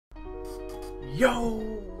Yo,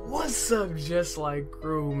 what's up, Just Like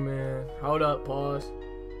Crew, man? Hold up, pause.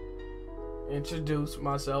 Introduce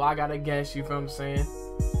myself. I gotta guess, you feel what I'm saying?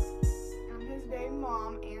 I'm his baby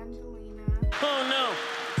mom, Angelina. Oh no.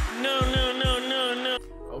 No.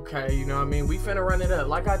 Okay, you know what I mean? We finna run it up.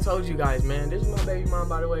 Like I told you guys, man, this is my baby mom,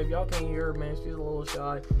 by the way. If y'all can't hear her, man, she's a little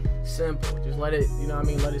shy. Simple. Just let it, you know what I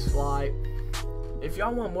mean? Let it slide. If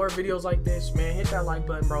y'all want more videos like this, man, hit that like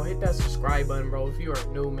button, bro. Hit that subscribe button, bro. If you are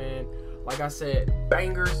new, man, like I said,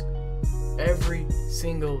 bangers every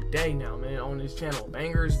single day now, man, on this channel.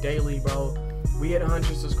 Bangers daily, bro. We hit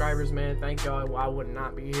 100 subscribers, man. Thank y'all. Well, I would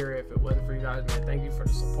not be here if it wasn't for you guys, man. Thank you for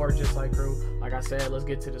the support, Just Like Crew. Like I said, let's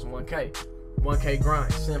get to this 1K. 1K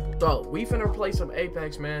grind, simple. So we finna play some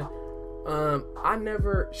Apex, man.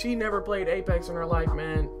 She never played Apex in her life,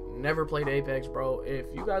 man. Never played Apex, bro. If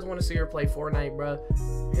you guys want to see her play Fortnite, bro,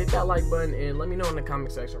 hit that like button and let me know in the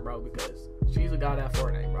comment section, bro, because she's a god at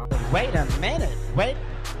Fortnite, bro. Wait a minute. Wait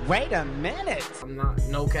a minute. I'm not,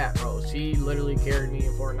 no cap, bro. She literally carried me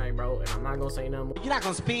in Fortnite, bro, and I'm not gonna say nothing more. You're not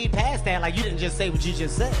gonna speed past that like you didn't just say what you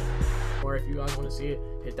just said. Or if you guys want to see it,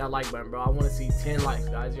 hit that like button, bro. I want to see 10 likes,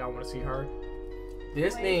 guys. Y'all want to see her?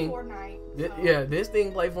 This thing, yeah, this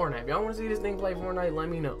thing play Fortnite. If y'all want to see this thing play Fortnite, let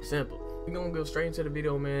me know. Simple. We're gonna go straight into the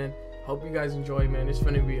video, man. Hope you guys enjoy, man. It's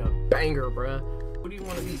finna be a banger, bruh. What do you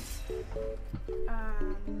want to be?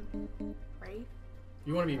 Wraith?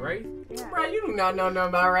 You want to be Wraith? Yeah. Bro, you do not know nothing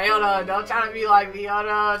about Wraith. Hold on. Don't try to be like me. Hold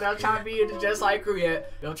on. Don't try to be in the Just Like Crew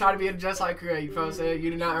yet. Don't try to be in the Just Like Crew yet. You feel what I'm saying?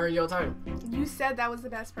 You did not earn your title. You said that was the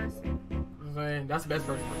best person. I'm saying that's the best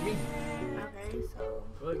person for me. Okay, so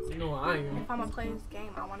But you know what I am. if I'm gonna play this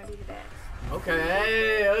game, I want to be the best. Okay.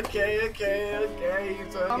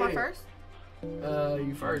 You Am I first?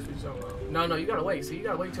 You first. No, you gotta wait. See, you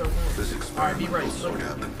gotta wait till. This Alright, be experiment right. will sort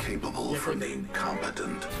out the capable from the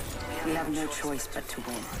incompetent. We have no choice but to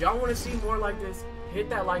win. If y'all want to see more like this, hit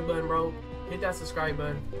that like button, bro. Hit that subscribe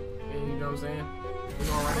button. And you know what I'm saying? We're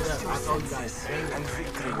gonna wrap it up. I told you guys, every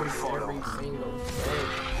single day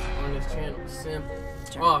on this channel. Simple.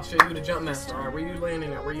 Oh, shit, you the jump master. Alright, where you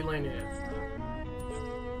landing at?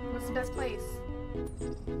 What's the best place?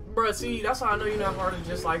 Bruh, see, that's how I know you're not part of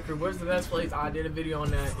Just Like Crew. Where's the best place? I did a video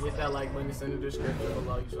on that. Hit that like button. It's in the description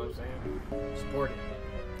below. You see what I'm saying? Support it.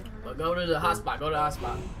 But go to the hotspot. Go to the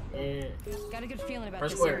hotspot. Yeah. Got a good feeling about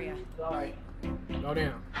Press this square. area. Alright. Go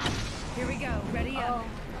down. Here we go. Ready up.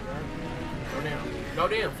 Go down. Go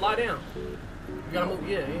down. Fly down. You gotta move.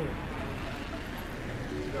 Yeah.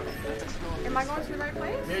 Am I going to the right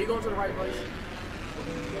place? Yeah, you're going to the right place.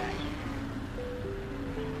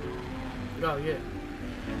 Go, yeah.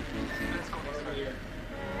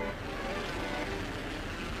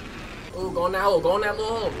 Ooh, go in that hole. Go in that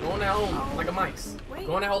little hole. Go in that hole like a mice. Wait.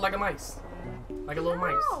 Go in that hole like a mice. Like a little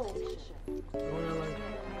mice. No. Go in there like...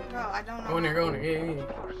 No, I don't know. Go in there, Yeah.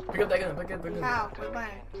 Pick up that gun. Pick up the gun. How? What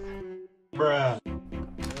button? Bruh.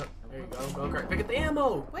 Yep. There you go. Go crack. Pick up the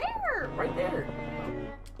ammo. Where? Right there.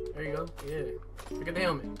 There you go. Yeah. Pick up the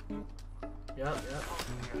helmet. Yep.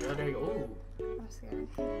 Yeah, there you go. Ooh. I'm scared.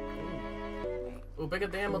 Ooh, pick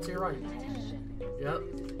up the ammo to your right. Yep.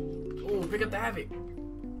 Ooh, pick up the Havoc.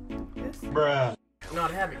 This? Bruh. No,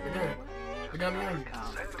 the Havoc. The gun. The gun behind you.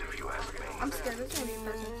 I'm scared. There's gonna be a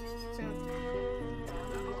person soon.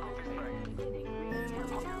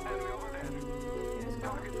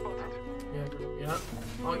 Yeah.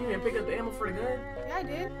 Oh, you didn't pick up the ammo for the gun? Yeah, I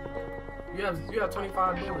did. You have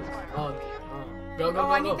 25 bullets. Go.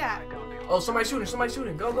 I need that. Oh, somebody's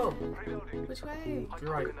shooting. Go. Which way?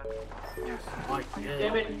 You're right. Like, yeah.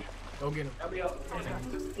 Damn it. Go get him. How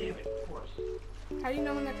do you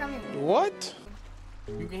know when they're coming? What?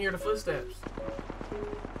 You can hear the footsteps.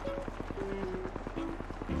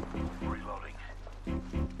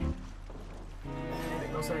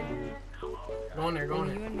 Go say. Go in there. You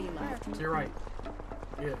and me left. To your right.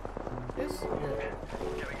 Yeah. This? Yeah.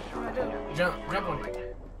 What do I do? Jump on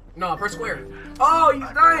it. No, press square. Oh, he's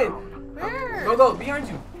dying. Where? Go. Behind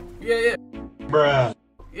you. Yeah. Bruh.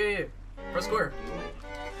 Yeah. Press square.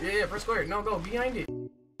 Yeah. Press square. No, go behind it.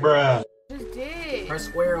 Bruh. Just did. Press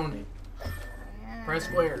square on it. Yeah. Press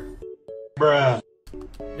square. Bruh.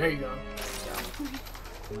 There you go.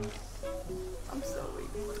 I'm so weak.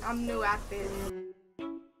 I'm new at this.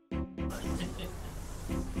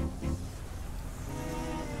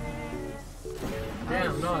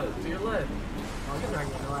 Damn, no, to your left. Oh, you're not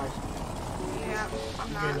getting no action. Yeah, I'm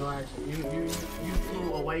You get no not. action. You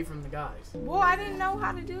flew away from the guys. Well, I didn't know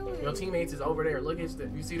how to do it. Your teammates is over there. Look at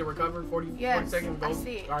you see the recover 40 Yes, seconds. Go. I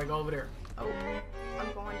see it. All right, go over there. Oh,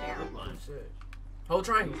 I'm going down. Oh, shit. Hold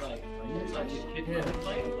triangle. Yeah.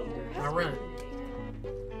 Now run.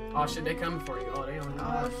 Oh shit, they coming for you. Oh, they on you.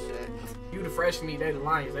 Oh shit. You the fresh meat, they the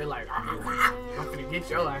lions. They like, I'm gonna get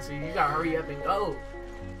your ass. So you gotta hurry up and go.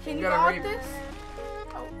 Can you go with this?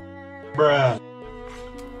 Oh. Bruh.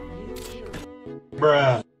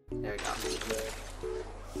 Bruh. There we go.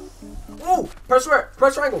 Ooh, press square,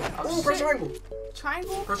 press triangle. Oh, Ooh, press shit. triangle.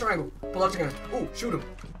 Triangle? Press triangle. Pull out your gun. Ooh, shoot him.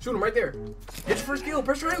 Shoot him right there. Get your first kill.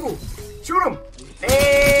 Press triangle. Shoot him.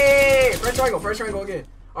 Hey, press triangle again.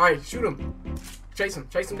 All right, shoot him. Chase him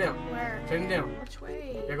down. Where? Chase him down. Which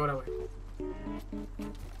way? Yeah, go that way.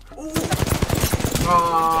 Ooh.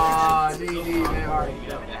 Aw, GG, man. All right,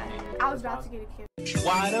 go. I was about to get a kill.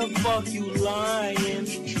 Why the fuck you lying?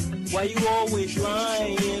 Why you always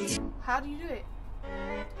lying? How do you do it?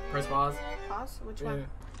 Press pause. Pause? Which Yeah. one?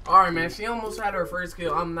 Alright, man. She almost had her first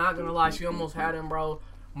kill. I'm not gonna lie. She almost had him, bro.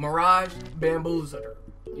 Mirage bamboozled her.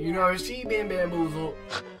 You know, she been bamboozled.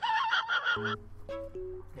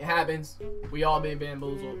 It happens. We all been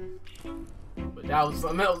bamboozled. But that was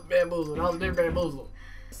something else bamboozled. That was different bamboozled.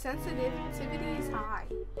 Sensitivity is high.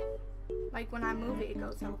 Like when I move it, it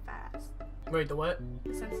goes so fast. Wait, the what?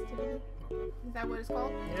 The sensitivity? Is that what it's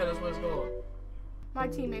called? Yeah, that's what it's called. My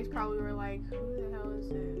teammates probably were like, who the hell is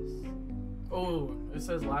this? Oh, it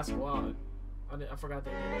says last squad. I forgot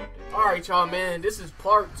that. Alright, y'all, man. This is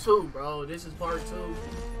part 2, bro. This is part 2. You know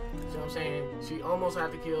what I'm saying? She almost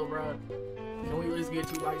had to kill, bro. Can we at least get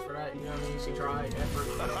 2 likes for that? You know what I mean? She tried effort.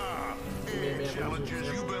 Challenges,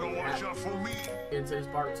 you better watch out for me. Into this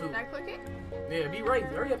part 2. Did I click it? Yeah, be right.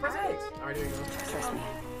 Hurry up, press X. Alright, there you go. Trust me.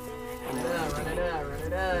 Run it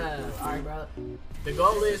up. Alright, bro. The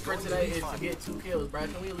goal is for today is to get 2 kills, bro.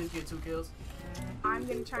 Can we at least get 2 kills? I'm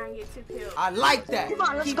gonna try and get 2 kills. I like that.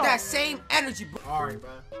 Keep that same energy, bro. Alright,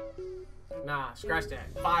 bro. Nah, scratch that.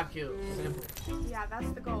 5 kills. Simple. Yeah, that's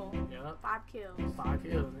the goal. Yep. 5 kills. 5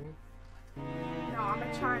 kills, man. No, I'm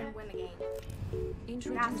gonna try and win the game.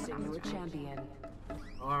 Introducing your champion.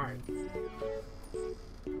 Alright.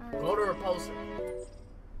 Alright. Go to repulsor.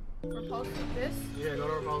 Repulse with this? Yeah, go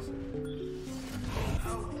to repulsor.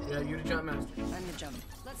 Yeah, you the jump master. I'm the jump.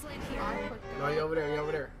 Let's land here. I clicked it. No, you over there. You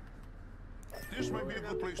over there. This might be a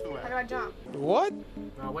good place to How land. do I jump? What?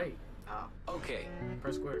 No, wait. Oh. Okay.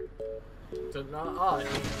 Press square. To, no,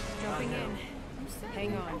 Jumping in. I'm sick.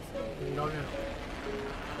 Hang on. No, no.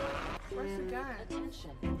 Where's the gun?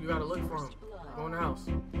 You gotta look for him. Go in the house.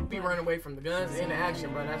 Be running away from the guns and the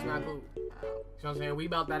action, bro. That's not cool. You know what I'm saying? We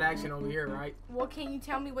about that action over here, right? Well, can you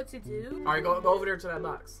tell me what to do? Alright, go over there to that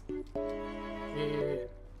box. Yeah.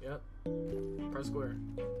 Yep. Press square.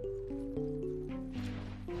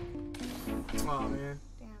 Oh, man.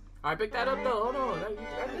 Damn. Alright, pick that up, though. Hold on. That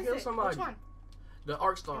What can is kill it? somebody. Which one? The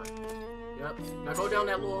arc star. Yep. Now go down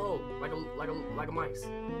that little hole. Like a mice.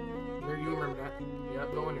 There, you remember that.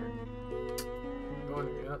 Yep, go in there. Go in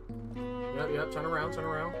there, yep. Turn around.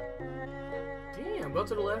 Damn, go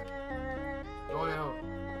to the left. Go in that hole.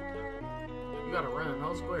 You gotta run,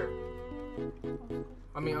 hold square.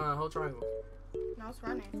 I mean, hold triangle. No, it's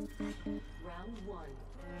running. Round 1.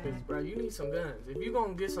 Cause, bro, you need some guns. If you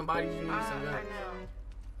gonna get somebody, you need some I guns.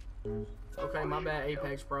 know. Okay, my bad,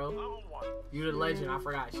 Apex Pro. You the legend, I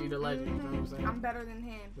forgot. She the legend, you know what I'm saying? I'm better than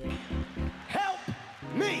him. Yeah. Help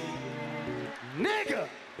me, nigga.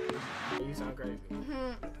 You sound crazy.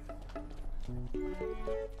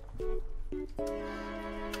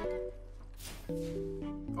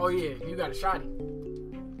 Oh yeah, you got a shotty.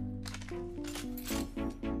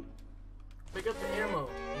 Pick up the ammo.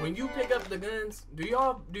 When you pick up the guns, do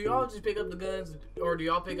y'all just pick up the guns, or do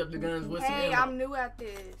y'all pick up the guns with some Hey, ammo? I'm new at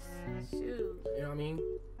this. Shoot. You know what I mean?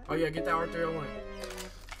 Oh yeah, get that R301.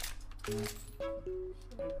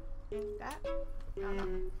 That? I don't know.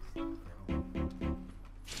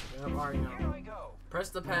 Yep, alright now. Press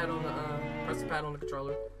the pad on the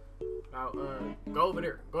controller. Now go over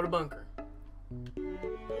there. Go to bunker.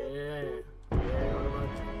 Yeah, go to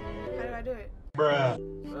bunker. How do I do it? Bruh.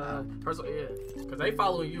 Press, yeah, cause they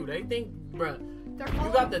following you. They think, bruh, They're you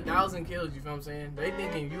following got the 1,000 kills. You feel what I'm saying? They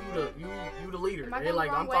thinking you the leader. Am I They going like,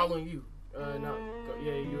 the wrong I'm way? following you. No,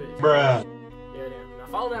 yeah, you is. Bruh. Yeah, damn. Now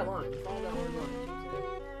follow that line. Follow that line.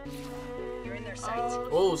 You're in their sight. Oh,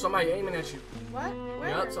 Oh, somebody aiming at you. what? Where?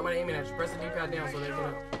 Yep, somebody aiming at you. Press the D-pad down so they can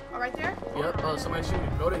know. Oh, right there? Yep, somebody shooting.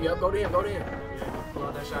 Go to him. Yeah, pull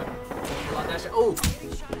out that shot.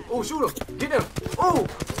 Oh, shoot him. Get him. Oh,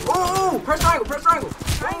 press triangle.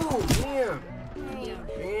 Oh, damn.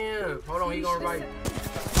 Hold on, he gonna revive you.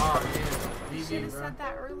 Oh, damn. You should GG, have bro. said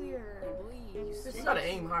that earlier. You gotta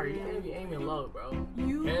aim higher. You can't be aiming low, bro.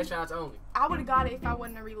 Headshots only. I would have got it if I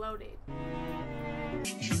wouldn't have reloaded.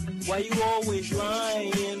 Why you always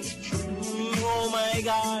lying? Oh my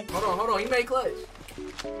God. Hold on. He made clutch.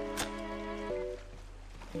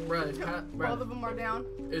 Bruh, it's Both of them are down.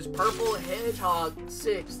 It's purple hedgehog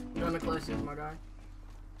 6 gonna clutch this, my guy.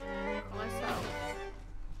 Let's hope.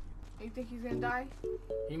 You think he's gonna die?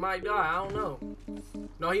 He might die, I don't know.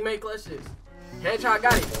 No, he may clutch this. Hedgehog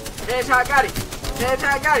got it. Hedgehog got it.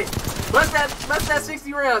 Hedgehog got it. Bust that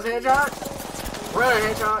 60 rounds, Hedgehog. Run,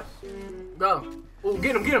 Hedgehog. Go. Ooh,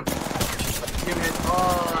 get him, get him. Get him.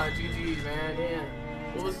 Oh, GG's, man. Damn.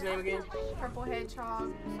 What was his name again? Purple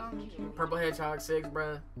hedgehog. Something. Purple hedgehog 6,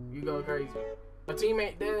 bruh. You go crazy. My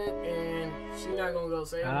teammate dead, and she not gonna go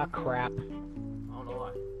save him. Ah, crap. I don't know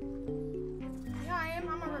why. Yeah, I am.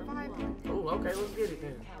 I'm a revival. Oh, okay, let's get it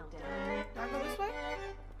then. Do I go this way?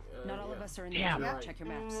 Not all of us are in Yeah. the Check your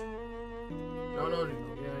maps. No, go that way.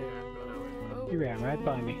 Oh. You ran right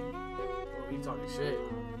by me. Oh, he talking shit.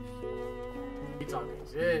 He talking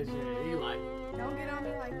shit. He like. Don't get on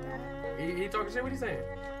me like that. He talking shit. What he saying?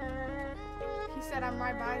 He said I'm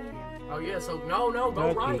right by you. Oh yeah. So no, go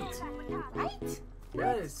Okay. right. Right?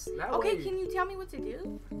 Yes, that Okay, way. can you tell me what to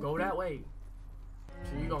do? Go that way.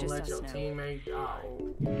 So you gonna Just let us your know. teammate out.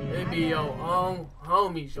 It be your own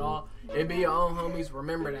homies, y'all. It be your own homies.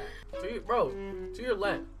 Remember that. To you, bro. To your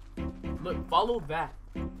left. Look, follow that.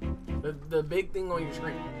 The big thing on your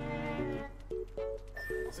screen.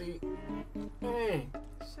 See, man,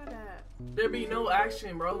 Shut up. there be no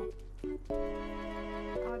action, bro.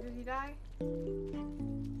 Oh, did he die?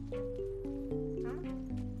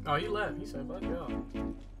 Oh, he left. He said, "Fuck y'all."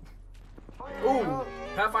 Ooh,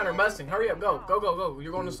 Pathfinder busting. Hurry up, go.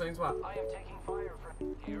 You're going to the same spot. I am taking fire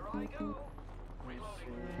from here I go.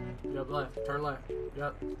 Yep, left. Turn left.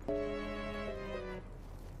 Yep.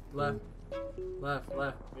 Left.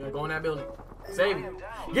 Yeah, go in that building. Save it.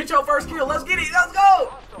 Get your first kill. Let's get it. Let's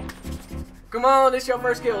go. Come on, this your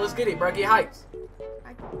first kill. Let's get it, bro. Get heights.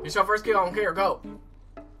 It's your first kill. I don't care. Go.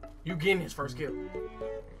 You getting his first kill.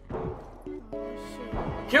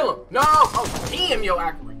 Kill him. No. Oh, damn, your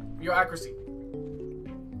accuracy.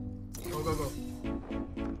 Go.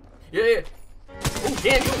 Yeah. Oh,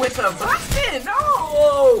 damn, you went to busting.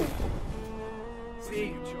 No.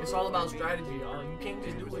 See, it's all about strategy, y'all. You can't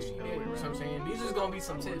just do what she did. You know what I'm saying? These is gonna be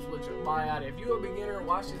some tips which you buy out. If you're a beginner,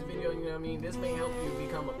 watch this video. You know what I mean? This may help you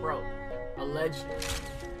become a pro, a legend.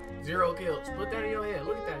 0 kills. Put that in your head.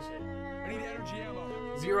 Look at that shit. I need energy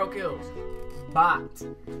ammo. 0 kills. Bot.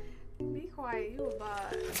 Be quiet, you a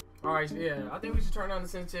bot. Alright, yeah. I think we should turn on the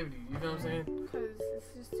sensitivity. You know what I'm saying? Because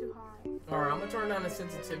it's just too high. Alright, I'm gonna turn down the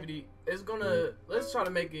sensitivity. It's gonna, let's try to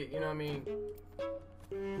make it, you know what I mean,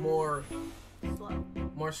 more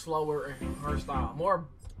slower in her style. More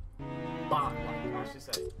bot like, I should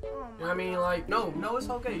say. You know what I mean? Like, no, it's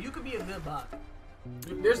okay. You could be a good bot.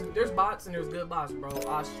 There's bots and there's good bots, bro.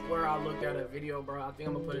 I swear I looked at a video, bro. I think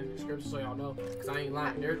I'm gonna put it in the description so y'all know, cause I ain't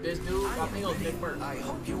lying. This dude, I think it was Nick Burke.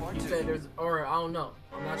 He said there's, or I don't know.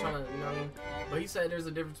 I'm not trying to, you know what I mean? But he said there's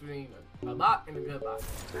a difference between a bot and a good bot.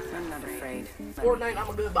 I'm not afraid. Fortnite, I'm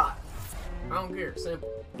a good bot. I don't care. Simple.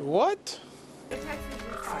 What?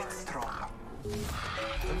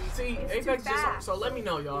 See, Apex just, so let me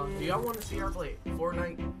know, y'all. Do y'all want to see her play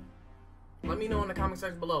Fortnite? Let me know in the comment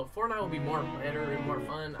section below. Fortnite will be more better and more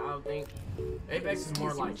fun, I would think. Apex is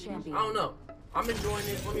more like, I don't know. I'm enjoying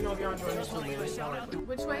this. Let me know if y'all enjoying this too, man.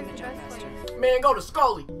 Which way is the best place? Man, go to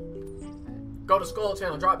Scully. Go to Skull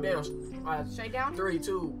Town. Drop down. Straight down? 3,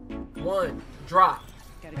 2, 1. Drop.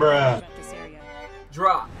 Bruh. This area.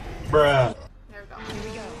 Drop. Bruh. There we go.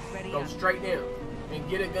 Here we go. Ready Go up. straight down. And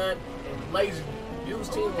get a gun and laser. Use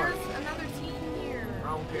Oh, teamwork. there's another team here.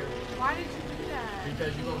 I don't care. Why did you do that?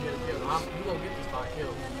 Because you're gonna get a kill. You're gonna get this 5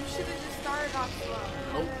 kills. You should have just started off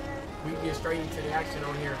slow. Nope. We get straight into the action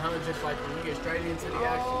on here. Just like when we get straight into the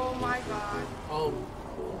action. Oh my god. Oh.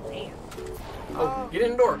 Damn. Oh, get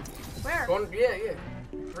in the door. Where? Go on, yeah.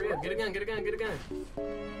 Hurry up. Get a gun.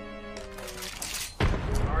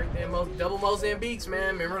 Alright then, double Mozambiques,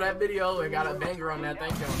 man. Remember that video? It got a banger on that.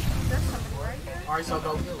 Thank y'all. There's something right there. Alright, so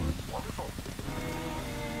go kill him.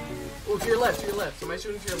 Ooh, to your left. Somebody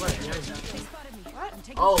shooting to your left. Yeah. What?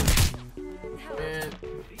 Oh. Man.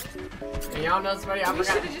 And y'all know somebody, I We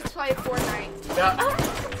forgot. should have just played Fortnite. Yeah.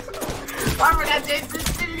 I forgot that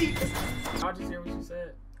sensitivity. Y'all just hear what she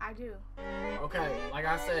said? I do. Okay, like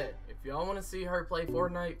I said, if y'all want to see her play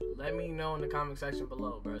Fortnite, let me know in the comment section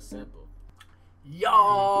below, bro. Simple.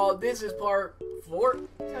 Y'all, this is part 4.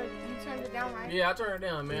 So you turned it down, right? Yeah, I turned it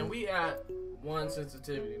down, man. We at 1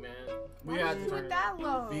 sensitivity, man. We Why had did to you turn put it that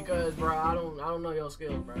low? because, bro, I don't know your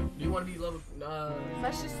skills, bro. Do you want to be level?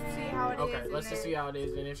 Let's just see how it is. Okay, let's just see how it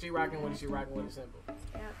is. And if she rocking with it, she rocking with it. Simple.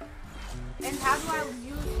 Yep. And how do I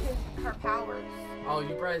use her powers? Oh,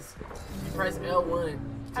 you press L1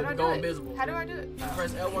 How do I go do it? invisible. How do I do it? You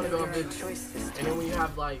press L1 to go invisible. And then when you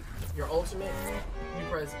have like your ultimate, you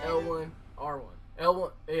press L1, R1.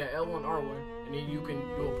 L1, yeah, L1, R1. And then you can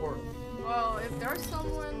do a portal. Well, if there's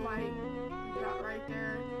someone like that right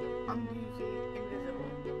there, I'm using invisible.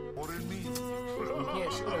 What it means? You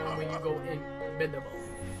can't shoot them when you go invisible.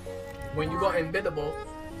 When you go invisible,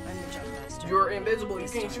 I'm the jump master. you're invisible. You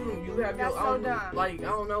can't shoot them. You have That's your so own. dumb. Like, I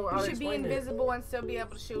don't know how You to should be explain it. invisible and still be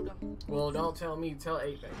able to shoot them. Well, don't tell me. Tell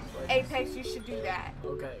Apex. Like, Apex, you should do that.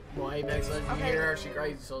 okay. Well, Apex, let's Okay. hear her. She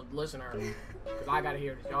crazy. So listen to her. Cause I gotta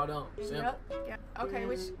hear this. Y'all don't. Simple. Yep. Yeah. Okay.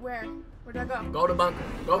 Where'd I go? Go to bunker.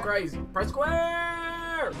 Go crazy. Press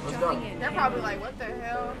square. Let's go. Jumping in. They're probably like, what the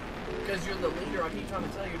hell? Because you're the leader. I keep trying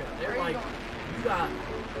to tell you that. They're Where you like, going? you got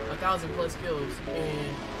 1,000+ kills, and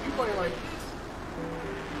you playing like.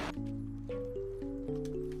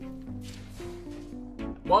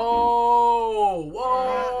 Whoa!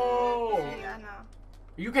 Whoa! Yeah, I know.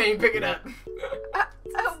 You can't even pick it up.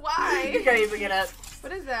 Why? You can't even pick it up.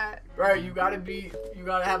 What is that? Bro, you gotta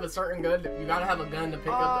have a certain gun. You gotta have a gun to pick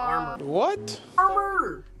up the armor. What?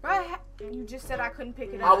 Armor! Bro, you just said I couldn't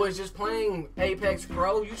pick it up. I was just playing Apex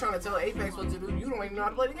Pro. You trying to tell Apex what to do? You don't even know how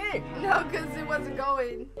to play the game. No, because it wasn't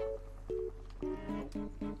going.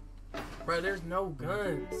 Bro, there's no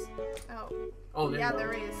guns. Oh. Oh, there Yeah, you go.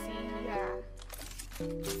 there is. See, yeah.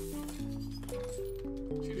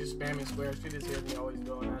 She just spamming squares. She just hears me always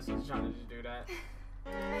doing that, so she's trying to just do that.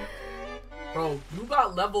 Bro, you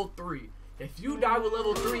got level 3. If you die with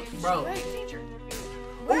level 3, bro. Wait, teacher.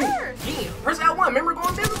 Where? Damn, press L1. Remember going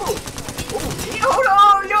invisible. Oh, yeah, hold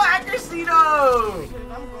on. Your accuracy, though. I'm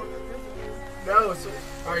going invisible. No, so,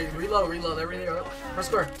 alright, reload, everything up. Press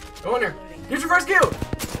square. Go in there. Here's your first kill.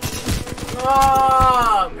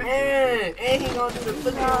 Oh, man. And he gonna do the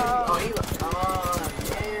flippy. Oh,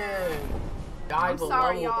 man. Died I'm with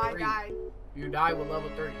sorry, level y'all. I 3. died. You died with level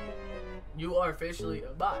 3. You are officially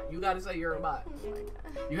a bot. You gotta say you're a bot.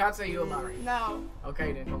 You have to say you're a bot, right? No.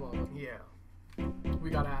 Okay, then, come on. Yeah. We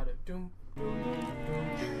gotta add it. Doom.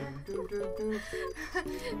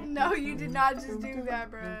 No, you did not just do that,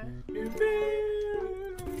 bruh.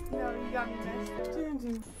 No, you got me messed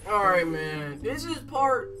up. Alright, man. This is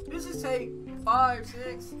take 5,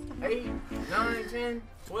 6, 8, 9, 10,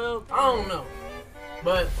 12. I don't know.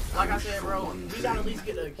 But, like I said, bro, we gotta at least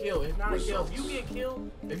get a kill. If not a kill, if you get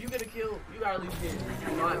a kill, you gotta at least get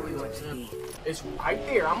 5 kills. Simple. It's right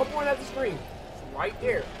there. I'm gonna point at the screen. It's right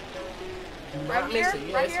there. Do not Right miss here?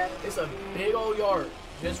 it. Right Yes, here? it's a big old yard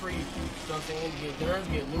just for you. You know what I'm saying? Get guns,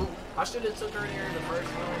 get loot. I should have took her there the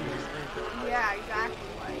first time. Yeah, exactly.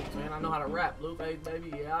 Like, Man, I know how to rap. Blueface,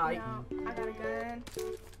 baby. Yeah, I no, I got a gun.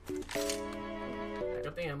 pick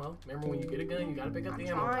up the ammo. Remember, when you get a gun, you gotta pick up the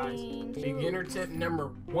ammo, trying guys. to. Beginner tip number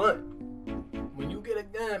 1. When you get a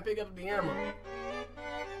gun, pick up the ammo.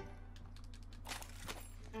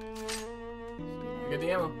 Pick up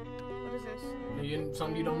the ammo. What is this?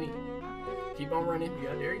 Something you don't need. Keep on running.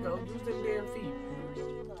 Yeah, there you go. Use them damn feet.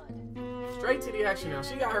 Straight to the action now.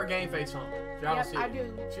 She got her game face on. Y'all Yep, see I it.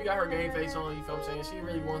 do. She got her game face on, you feel what I'm saying? She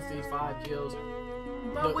really wants these 5 kills.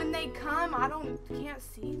 But Look. when they come, can't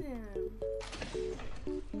see them.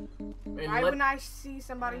 And Right when I see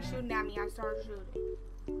somebody shooting at me, I start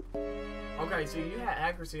shooting. okay, so you had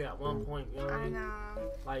accuracy at one point, you know what I I mean? know.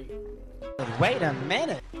 Like, Wait a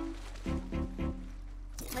minute.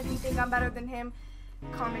 If you think I'm better than him,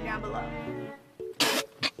 comment down below.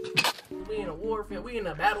 we in a warfare, we in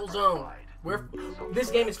a battle zone. This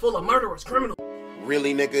game is full of murderers, criminals,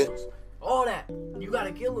 Really, nigga? all that. You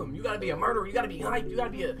gotta kill them. You gotta be a murderer. You gotta be hyped. You gotta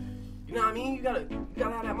be a, you know what I mean? You gotta have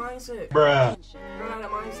that mindset. Bruh. You gotta have that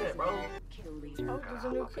mindset, bro. Kill leader. Oh, there's a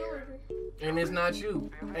new killer. And it's not you,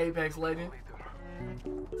 Apex Legend.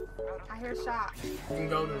 I hear shots. You can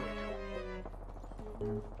go to it.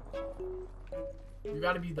 You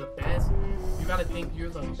gotta be the best. You gotta think you're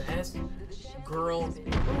the best girl. Ooh,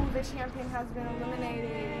 the champion has been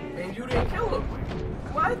eliminated. And you didn't kill him.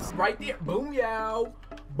 What? Right there. Booyah.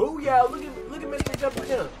 Booyah. Look at Mr. Jumping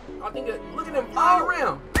him. I think look at him flying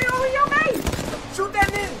around. They over your base. Shoot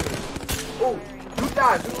that ninja. Oh, you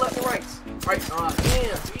died. Do left and right. Right.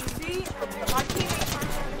 Damn. See? My teammates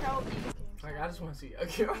aren't trying to help me. Like, I just want to see.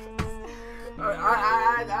 Okay.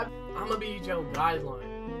 I'm gonna be your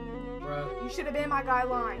guideline, bro. You should have been my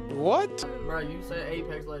guideline. What? Bro, you said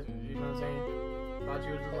Apex Legend. You know what I'm saying? Thought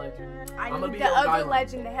you was a legend. I I'ma need be the your other guideline.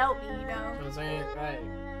 legend to help me, you know? You know what I'm saying? Hey,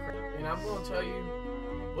 and I'm gonna tell you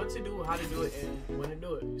what to do, how to do it, and when to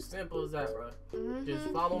do it. It's simple as that, bro. Just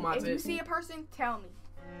follow my If you tips. see a person, tell me.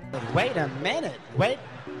 Wait a minute. Wait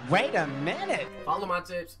a minute. Follow my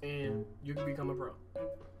tips, and you can become a pro.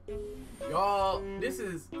 Y'all,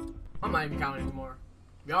 I'm not even counting anymore.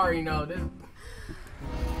 You already know this.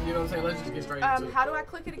 You know what I'm saying? Let's just get straight into it. How do I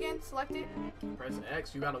click it again? Select it? Press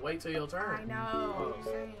X. You gotta wait till your turn. I know.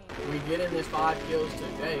 We getting this 5 kills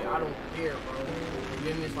today. I don't care, bro. We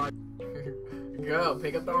getting this 5. Go.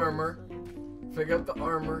 Pick up the armor. Pick up the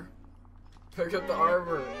armor. Pick up the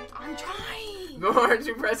armor. I'm trying. No, aren't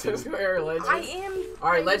you pressing square, Legend? I am.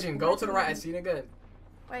 Alright, Legend. Go to the right. I see the gun.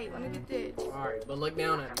 Wait, let me get this. Alright, but look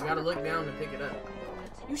down at it. You gotta look down to pick it up.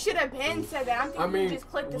 You should have been said that. I'm thinking you just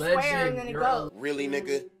click the square and then it goes. Really,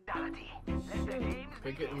 nigga?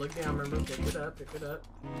 Pick it, look down, remember, pick it up. Put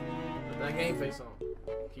that game face on.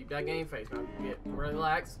 Keep that game face. Now get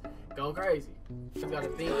relax, go crazy. You gotta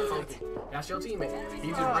think funky. That's your teammate. He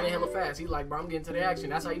just running hella fast. He's like, bro, I'm getting to the action.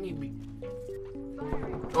 That's how you need to be.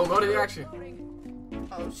 Oh, go to the action.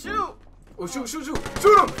 Oh, shoot. Oh, shoot. Shoot him.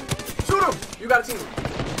 Shoot him. You got a team.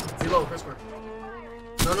 Reload, press square.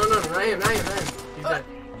 No, not him. He's dead.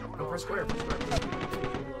 No, press square.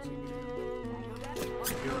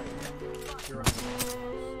 You're right.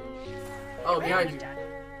 Oh, behind you.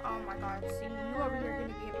 Oh my god, see, you over here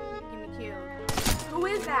gonna get me killed. Who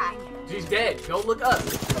is that? She's dead. Don't look up.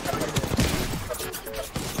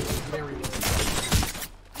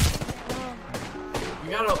 You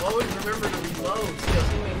gotta always remember to reload. See, your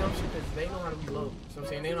teammate helps you because they know how to reload. So I'm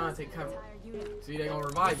saying they know how to take cover. See, they gonna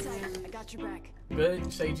revive you. I got your back.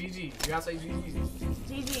 Good. Say GG. You gotta say GG.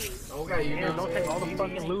 GG. Okay, you know. Don't take all the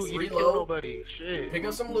fucking loot. You didn't kill Reload. nobody. Shit. Pick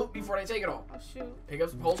up some loot before they take it all. Oh shoot. Pick up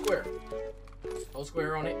some whole square. Whole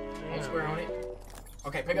square on it. Whole square on it.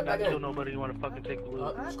 Okay, pick up that Not kill gun. nobody. You want to fucking take the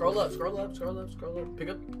loot. Scroll up. Scroll up. Scroll up. Pick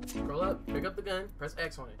up the gun. Press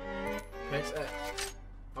X on it. Press X.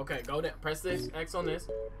 Okay, go down. Press this. X on this.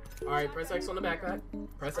 Alright, press X on the backpack.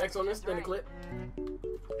 Press X on this extended clip.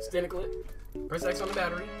 Extended clip. Press X on the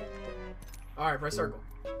battery. Alright, press circle.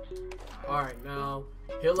 Alright, now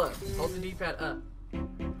heal up. Hold the D-pad up.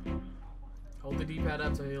 Hold the D-pad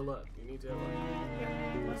up to heal up. You need to heal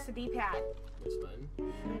up. What's the D-pad? This button.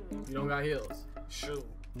 You don't got heals. Shoot.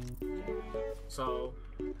 So,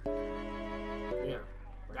 yeah.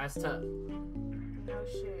 That's tough. No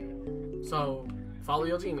shit. So, follow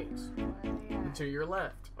your teammates. To your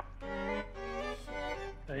left.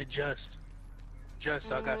 Hey, Just, I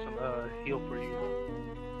got some heal for you.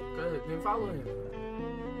 Good. Then follow him.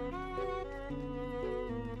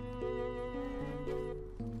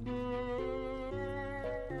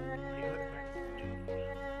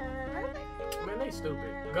 Man, they stupid.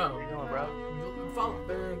 Go. Where you going, bro? Follow.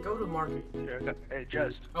 Man, go to market. Here, I got, hey,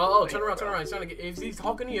 Just. Oh, turn around. He's trying to get. If he's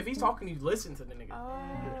talking to you, listen to the nigga. Oh.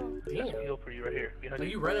 I got some heal for you right here. So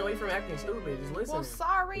you running away from acting stupid. Just listen. Well,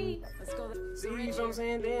 sorry. Let's go. See what I'm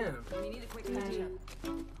saying? Damn. We need a quick idea.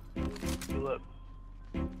 Heal up.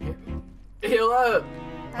 Heal up.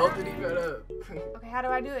 Hold the D-pad up. Okay, how do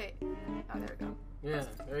I do it? Oh, there we go. Yeah,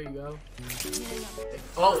 there you go.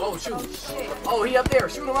 Oh, shoot. Oh, shit. Oh, he up there.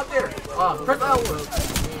 Shoot him up there. Press L.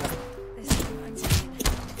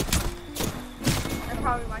 They're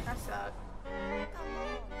probably like, I suck.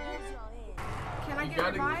 Can I get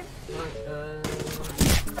revived? Yeah.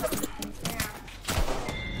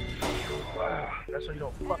 Wow, that's why you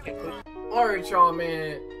don't fucking push. Alright, y'all,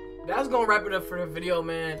 man. That's gonna wrap it up for the video,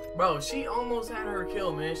 man. Bro, she almost had her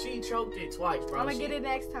kill, man. She choked it twice, bro. I'm gonna get it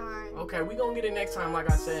next time. Okay, we gonna get it next time, like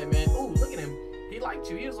I said, man. Ooh, look at him. He liked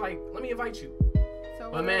you. He was like, let me invite you.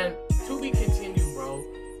 So But man, to be continued, bro.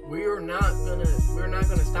 We're not gonna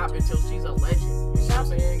stop until she's a legend. You see what I'm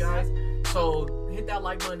saying, guys? So hit that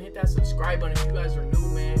like button, hit that subscribe button if you guys are new,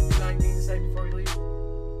 man. You got anything to say before we leave?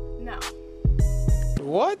 No.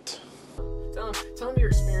 What? Tell them your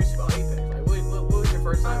experience about Apex. Like, what was your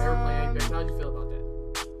first time ever playing Apex? How'd you feel about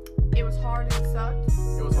that? It was hard and it sucked.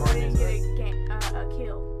 It was hard I and didn't it get a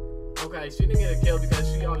kill. Okay, she didn't get a kill because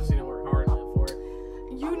she obviously didn't work hard enough for it.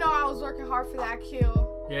 You know I was working hard for that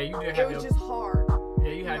kill. Yeah, you did have It was just hard.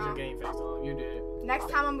 Yeah, you had your game face on. You did. Next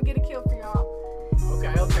time I'm gonna get a kill for y'all. Okay,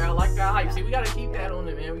 I like that hype. See, we gotta keep that on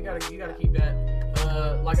it, man. You gotta keep that.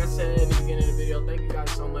 Like I said in the beginning of the video, thank you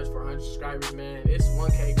guys so much for 100 subscribers, man. It's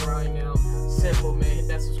 1K grind now. Simple, man. Hit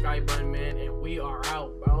that subscribe button, man, and we are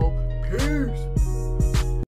out, bro. Peace.